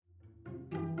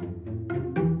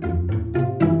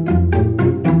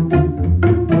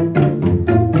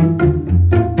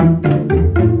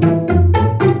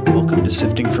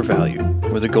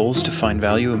the goal is to find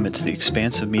value amidst the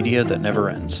expanse of media that never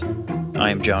ends.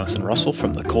 I am Jonathan Russell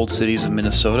from the cold cities of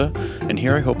Minnesota, and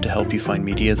here I hope to help you find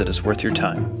media that is worth your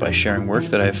time by sharing work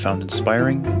that I have found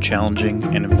inspiring, challenging,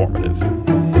 and informative.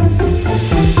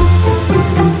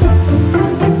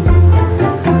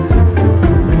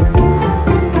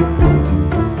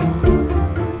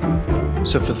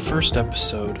 So for the first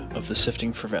episode of the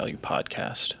Sifting for Value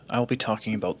podcast, I will be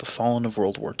talking about the Fallen of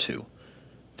WW2.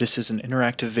 This is an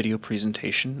interactive video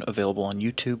presentation available on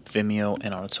YouTube, Vimeo,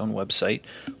 and on its own website,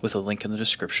 with a link in the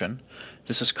description.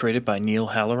 This is created by Neil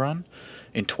Halloran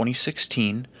in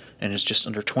 2016 and is just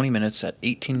under 20 minutes at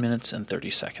 18 minutes and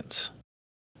 30 seconds.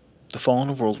 The Fallen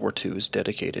of World War II is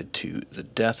dedicated to the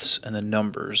deaths and the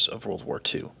numbers of World War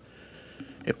II.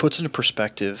 It puts into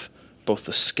perspective both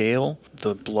the scale,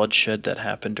 the bloodshed that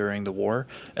happened during the war,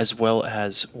 as well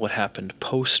as what happened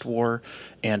post-war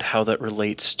and how that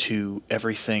relates to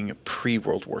everything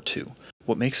pre-World War II.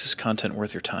 What makes this content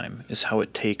worth your time is how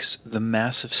it takes the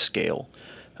massive scale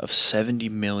of 70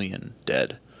 million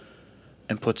dead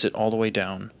and puts it all the way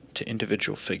down to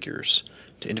individual figures,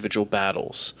 to individual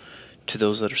battles, to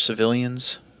those that are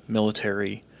civilians,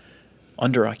 military,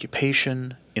 under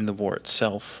occupation, in the war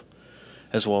itself,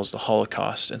 as well as the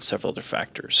Holocaust and several other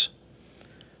factors.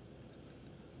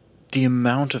 The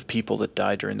amount of people that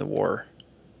died during the war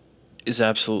is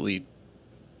absolutely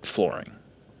flooring.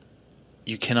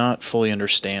 You cannot fully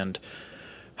understand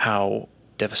how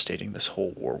devastating this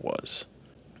whole war was.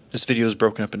 This video is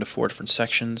broken up into 4 different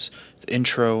sections. The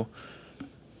intro,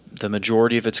 the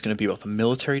majority of it's going to be about the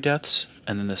military deaths,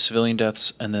 and then the civilian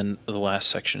deaths, and then the last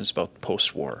section is about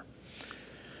post-war.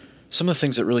 Some of the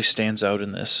things that really stands out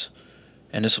in this,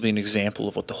 and this will be an example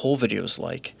of what the whole video is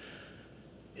like,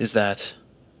 is that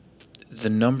the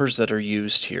numbers that are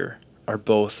used here are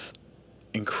both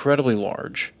incredibly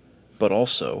large, but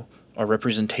also are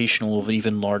representational of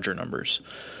even larger numbers.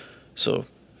 So,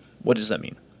 what does that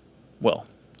mean? Well,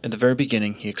 at the very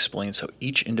beginning, he explains how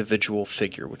each individual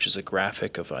figure, which is a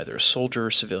graphic of either a soldier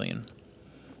or civilian,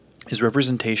 is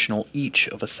representational each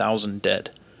of 1,000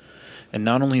 dead. And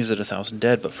not only is it 1,000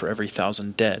 dead, but for every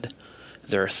 1,000 dead,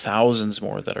 there are thousands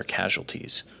more that are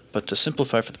casualties, but to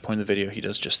simplify for the point of the video, he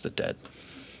does just the dead.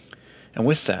 And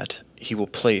with that, he will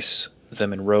place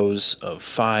them in rows of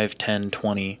 5, 10,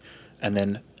 20, and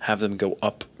then have them go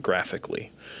up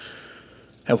graphically.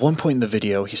 At one point in the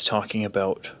video, he's talking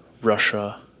about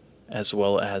Russia, as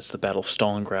well as the Battle of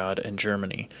Stalingrad and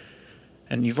Germany.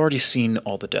 And you've already seen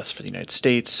all the deaths for the United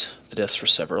States, the deaths for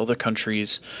several other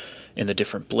countries, in the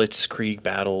different blitzkrieg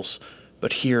battles.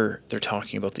 But here, they're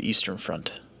talking about the Eastern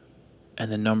Front,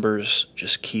 and the numbers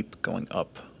just keep going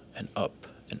up and up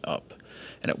and up.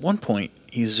 And at one point,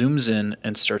 he zooms in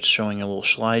and starts showing a little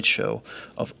slideshow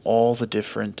of all the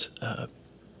different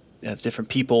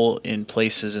people in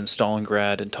places in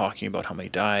Stalingrad and talking about how many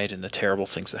died and the terrible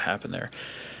things that happened there.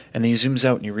 And then he zooms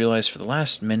out and you realize for the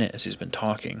last minute as he's been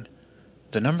talking,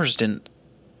 the numbers didn't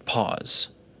pause.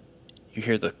 You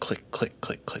hear the click, click,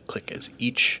 click, click, click as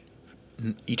each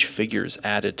figure is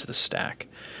added to the stack,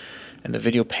 and the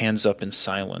video pans up in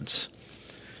silence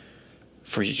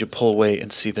for you to pull away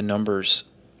and see the numbers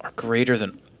are greater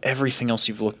than everything else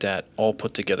you've looked at all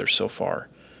put together so far,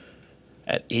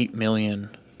 at 8 million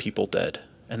people dead.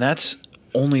 And that's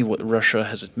only what Russia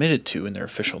has admitted to in their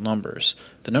official numbers.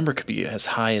 The number could be as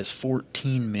high as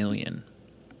 14 million.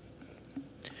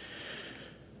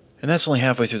 And that's only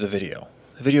halfway through the video.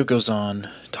 The video goes on,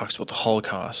 talks about the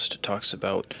Holocaust, talks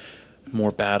about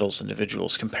more battles,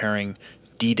 individuals, comparing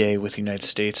D-Day with the United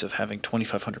States of having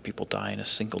 2,500 people die in a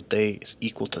single day is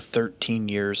equal to 13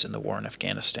 years in the war in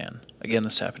Afghanistan. Again,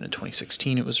 this happened in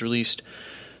 2016, it was released.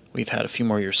 We've had a few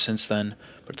more years since then,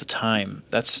 but at the time,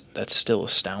 that's still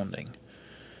astounding.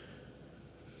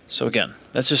 So again,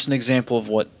 that's just an example of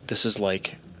what this is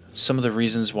like. Some of the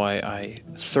reasons why I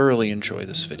thoroughly enjoy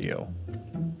this video.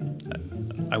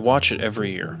 I watch it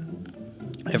every year.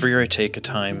 Every year I take a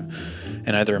time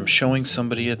and either I'm showing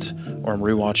somebody it or I'm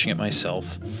rewatching it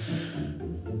myself.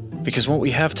 Because what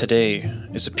we have today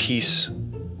is a piece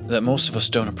that most of us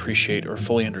don't appreciate or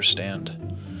fully understand.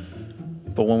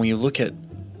 But when we look at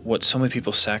what so many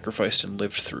people sacrificed and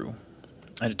lived through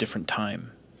at a different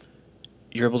time,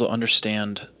 you're able to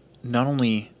understand not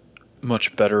only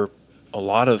much better a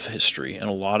lot of history and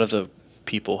a lot of the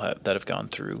people that have gone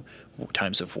through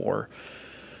times of war,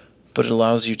 but it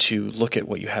allows you to look at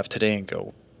what you have today and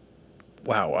go,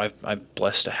 wow, I'm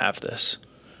blessed to have this.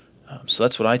 So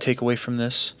that's what I take away from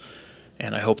this,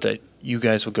 and I hope that you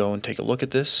guys will go and take a look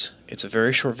at this. It's a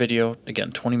very short video,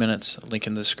 again, 20 minutes, link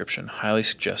in the description, highly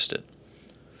suggest it.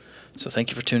 So thank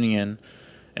you for tuning in,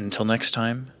 and until next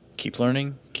time, keep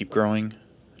learning, keep growing,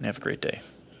 and have a great day.